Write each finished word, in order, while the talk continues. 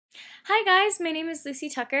Hi guys, my name is Lucy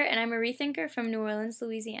Tucker and I'm a rethinker from New Orleans,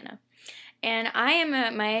 Louisiana. And I am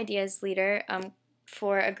my ideas leader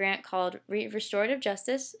for a grant called Restorative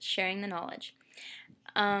Justice, Sharing the Knowledge.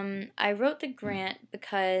 I wrote the grant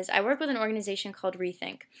because I work with an organization called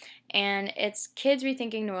Rethink, and it's kids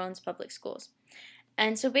rethinking New Orleans public schools.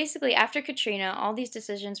 And so basically, after Katrina, all these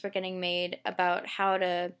decisions were getting made about how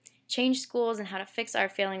to change schools and how to fix our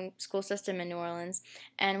failing school system in New Orleans.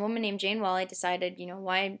 And a woman named Jane Wally decided,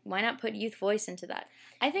 why not put youth voice into that?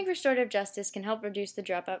 I think restorative justice can help reduce the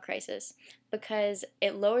dropout crisis because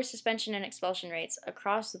it lowers suspension and expulsion rates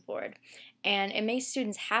across the board. And it makes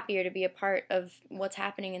students happier to be a part of what's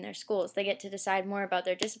happening in their schools. They get to decide more about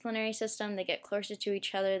their disciplinary system, they get closer to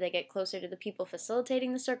each other, they get closer to the people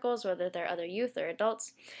facilitating the circles, whether they're other youth or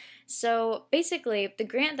adults. So basically, the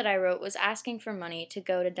grant that I wrote was asking for money to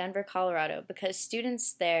go to Denver, Colorado, because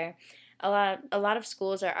students there, a lot of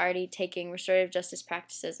schools are already taking restorative justice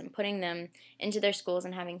practices and putting them into their schools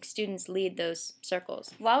and having students lead those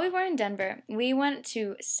circles. While we were in Denver, we went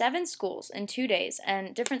to 7 schools in 2 days,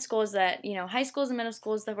 and different schools that, high schools and middle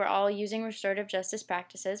schools that were all using restorative justice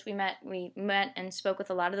practices. We met and spoke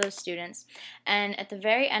with a lot of those students, and at the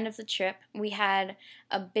very end of the trip, we had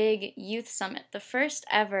a big youth summit, the first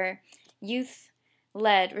ever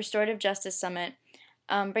youth-led restorative justice summit,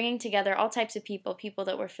 bringing together all types of people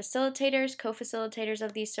that were facilitators, co-facilitators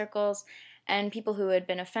of these circles, and people who had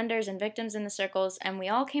been offenders and victims in the circles, and we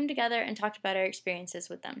all came together and talked about our experiences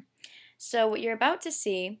with them. So what you're about to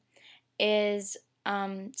see is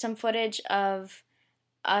some footage of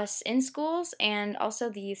us in schools and also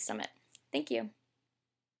the youth summit. Thank you.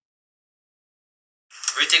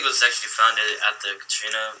 Rethink was actually founded at the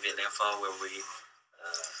Katrina landfall, where we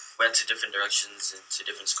went to different directions into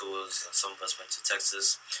different schools. Some of us went to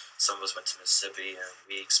Texas, some of us went to Mississippi, and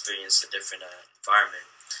we experienced a different environment.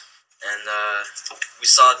 And we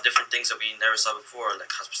saw different things that we never saw before,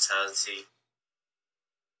 like hospitality.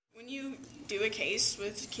 When you do a case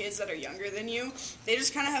with kids that are younger than you, they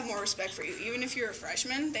just kind of have more respect for you. Even if you're a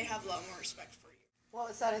freshman, they have a lot more respect for you. What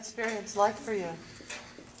was that experience like for you?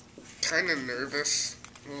 Kind of nervous.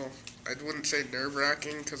 Well, I wouldn't say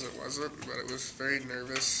nerve-wracking because it wasn't, but it was very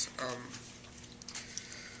nervous.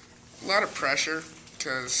 A lot of pressure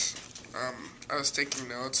because I was taking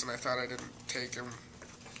notes and I thought I didn't take them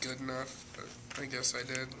good enough, but I guess I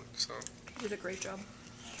did, so. You did a great job.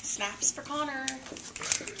 Snaps for Connor.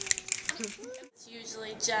 It's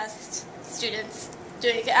usually just students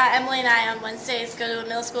doing Emily and I on Wednesdays go to a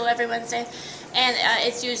middle school every Wednesday, and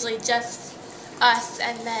it's usually just us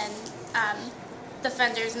and then the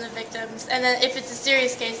offenders and the victims, and then if it's a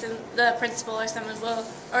serious case, then the principal or someone will,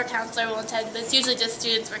 or a counselor will attend, but it's usually just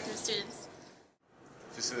students working with students.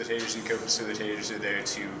 Facilitators and co-facilitators are there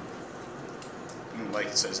to, like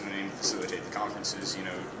it says in the name, facilitate the conferences,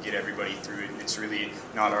 get everybody through it. It's really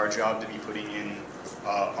not our job to be putting in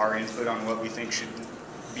our input on what we think should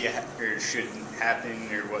be or should happen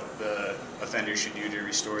or what the offender should do to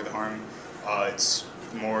restore the harm. It's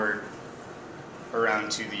more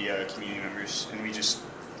around to the community members, and we just,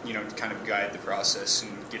 kind of guide the process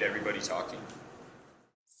and get everybody talking.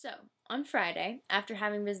 So, on Friday, after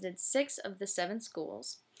having visited 6 of the 7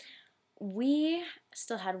 schools, we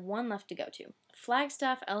still had 1 left to go to,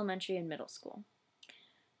 Flagstaff Elementary and Middle School.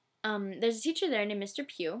 There's a teacher there named Mr.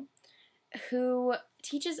 Pugh who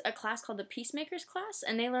teaches a class called the Peacemakers class,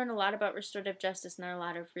 and they learn a lot about restorative justice, and they're a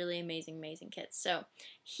lot of really amazing kids. So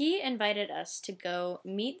he invited us to go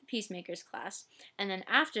meet the Peacemakers class, and then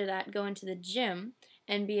after that go into the gym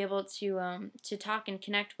and be able to talk and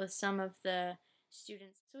connect with some of the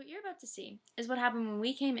students. So what you're about to see is what happened when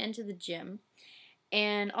we came into the gym,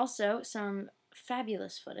 and also some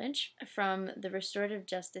fabulous footage from the Restorative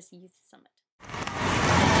Justice Youth Summit.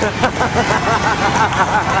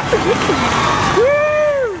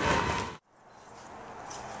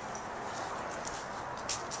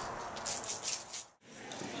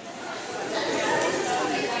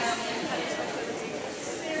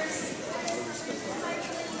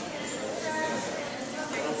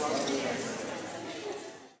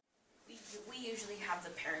 We usually have the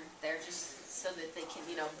parent there just so that they can,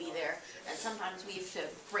 be there. And sometimes we have to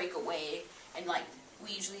break away and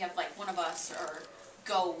we usually have one of us or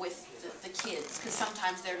go with the kids because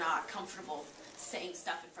sometimes they're not comfortable saying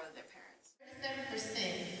stuff in front of their parents.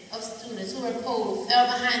 37% of students who were polled fell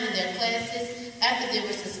behind in their classes after they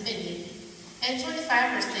were suspended, and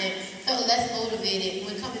 25% felt less motivated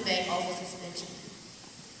when coming back off of suspension.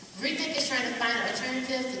 Rethink is trying to find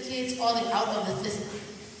alternatives to kids falling out of the system.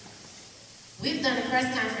 We've done a press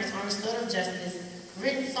conference on restorative justice,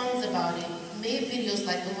 written songs about it, made videos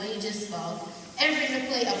like the one you just saw, and written a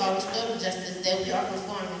play about restorative justice that we are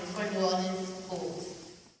performing for New Orleans schools.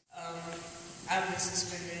 I've been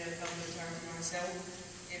suspended a couple of times myself.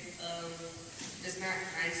 It's not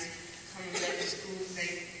nice coming back to school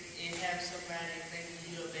and have somebody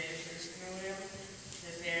thinking you're a bad person or whatever.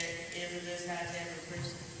 Because there is this type of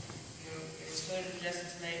person. Restorative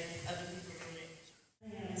justice let other people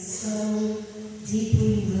know that. I am so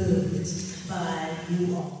deeply moved by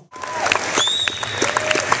you all.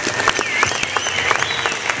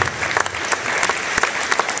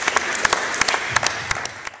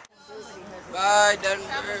 Bye,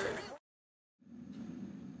 Denver.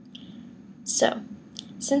 So,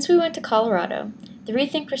 since we went to Colorado, the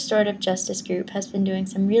Rethink Restorative Justice group has been doing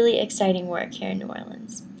some really exciting work here in New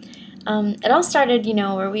Orleans. It all started,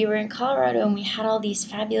 where we were in Colorado and we had all these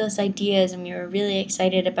fabulous ideas and we were really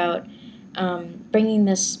excited about bringing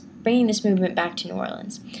this movement back to New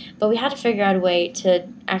Orleans. But we had to figure out a way to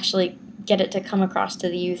actually get it to come across to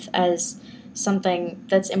the youth as something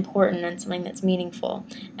that's important and something that's meaningful.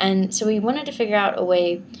 And so we wanted to figure out a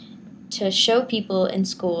way to show people in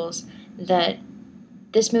schools that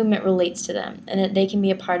this movement relates to them and that they can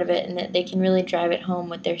be a part of it and that they can really drive it home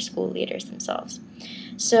with their school leaders themselves.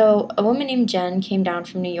 So a woman named Jen came down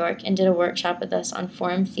from New York and did a workshop with us on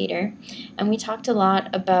forum theater, and we talked a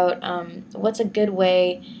lot about what's a good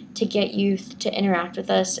way to get youth to interact with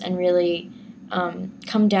us and really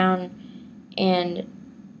come down and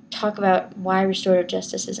talk about why restorative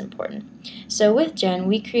justice is important. So with Jen,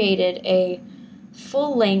 we created a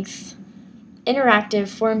full-length interactive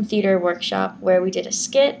forum theater workshop where we did a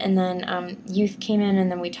skit, and then youth came in,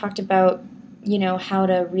 and then we talked about how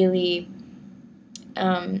to really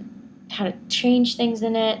how to change things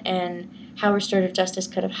in it and how restorative justice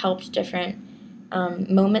could have helped different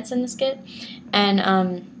moments in the skit.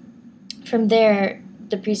 And from there,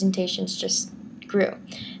 the presentations just grew.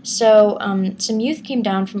 So some youth came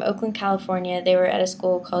down from Oakland, California. They were at a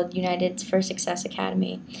school called United's for Success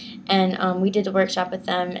Academy, and we did a workshop with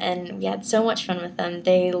them, and we had so much fun with them.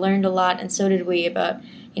 They learned a lot, and so did we, about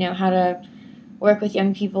how to work with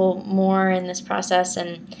young people more in this process,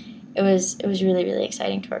 and it was really, really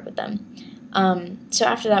exciting to work with them. So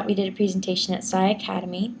after that, we did a presentation at Sci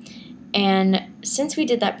Academy, and since we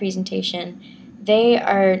did that presentation, they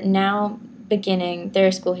are now beginning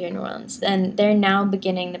their school here in New Orleans, and they're now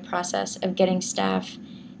beginning the process of getting staff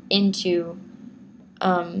into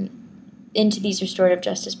these restorative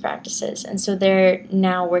justice practices, and so they're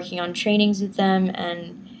now working on trainings with them,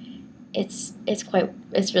 and it's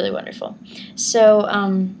really wonderful.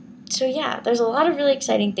 So yeah, there's a lot of really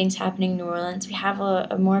exciting things happening in New Orleans. We have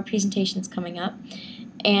more presentations coming up,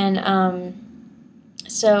 and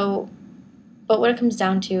but what it comes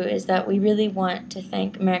down to is that we really want to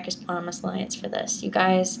thank America's Promise Alliance for this. You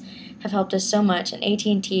guys have helped us so much, and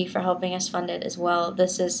AT&T for helping us fund it as well.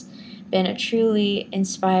 This has been a truly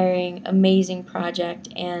inspiring, amazing project,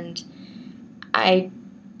 and I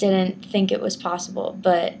didn't think it was possible,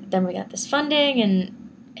 but then we got this funding, and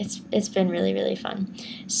it's been really, really fun.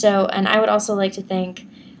 So, and I would also like to thank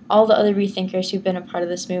all the other rethinkers who've been a part of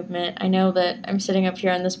this movement. I know that I'm sitting up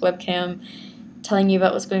here on this webcam telling you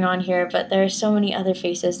about what's going on here, but there are so many other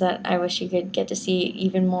faces that I wish you could get to see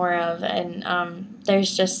even more of, and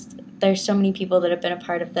there's so many people that have been a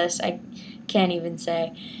part of this, I can't even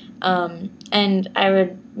say. And I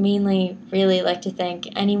would mainly really like to thank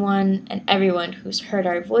anyone and everyone who's heard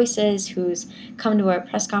our voices, who's come to our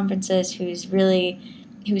press conferences, who's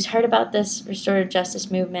heard about this restorative justice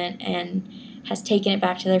movement and has taken it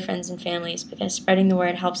back to their friends and families, because spreading the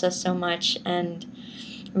word helps us so much. And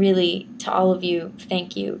really, to all of you,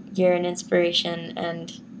 thank you. You're an inspiration,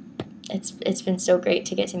 and it's been so great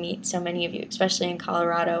to get to meet so many of you, especially in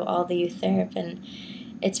Colorado. All the youth there have been,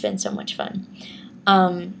 it's been so much fun.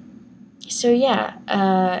 So yeah,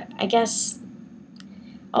 I guess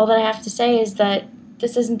all that I have to say is that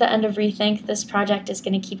this isn't the end of Rethink. This project is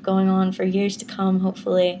going to keep going on for years to come,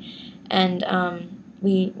 hopefully, and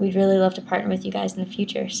we'd really love to partner with you guys in the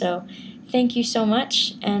future. So thank you so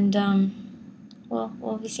much, and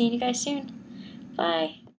we'll be seeing you guys soon.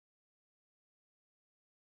 Bye.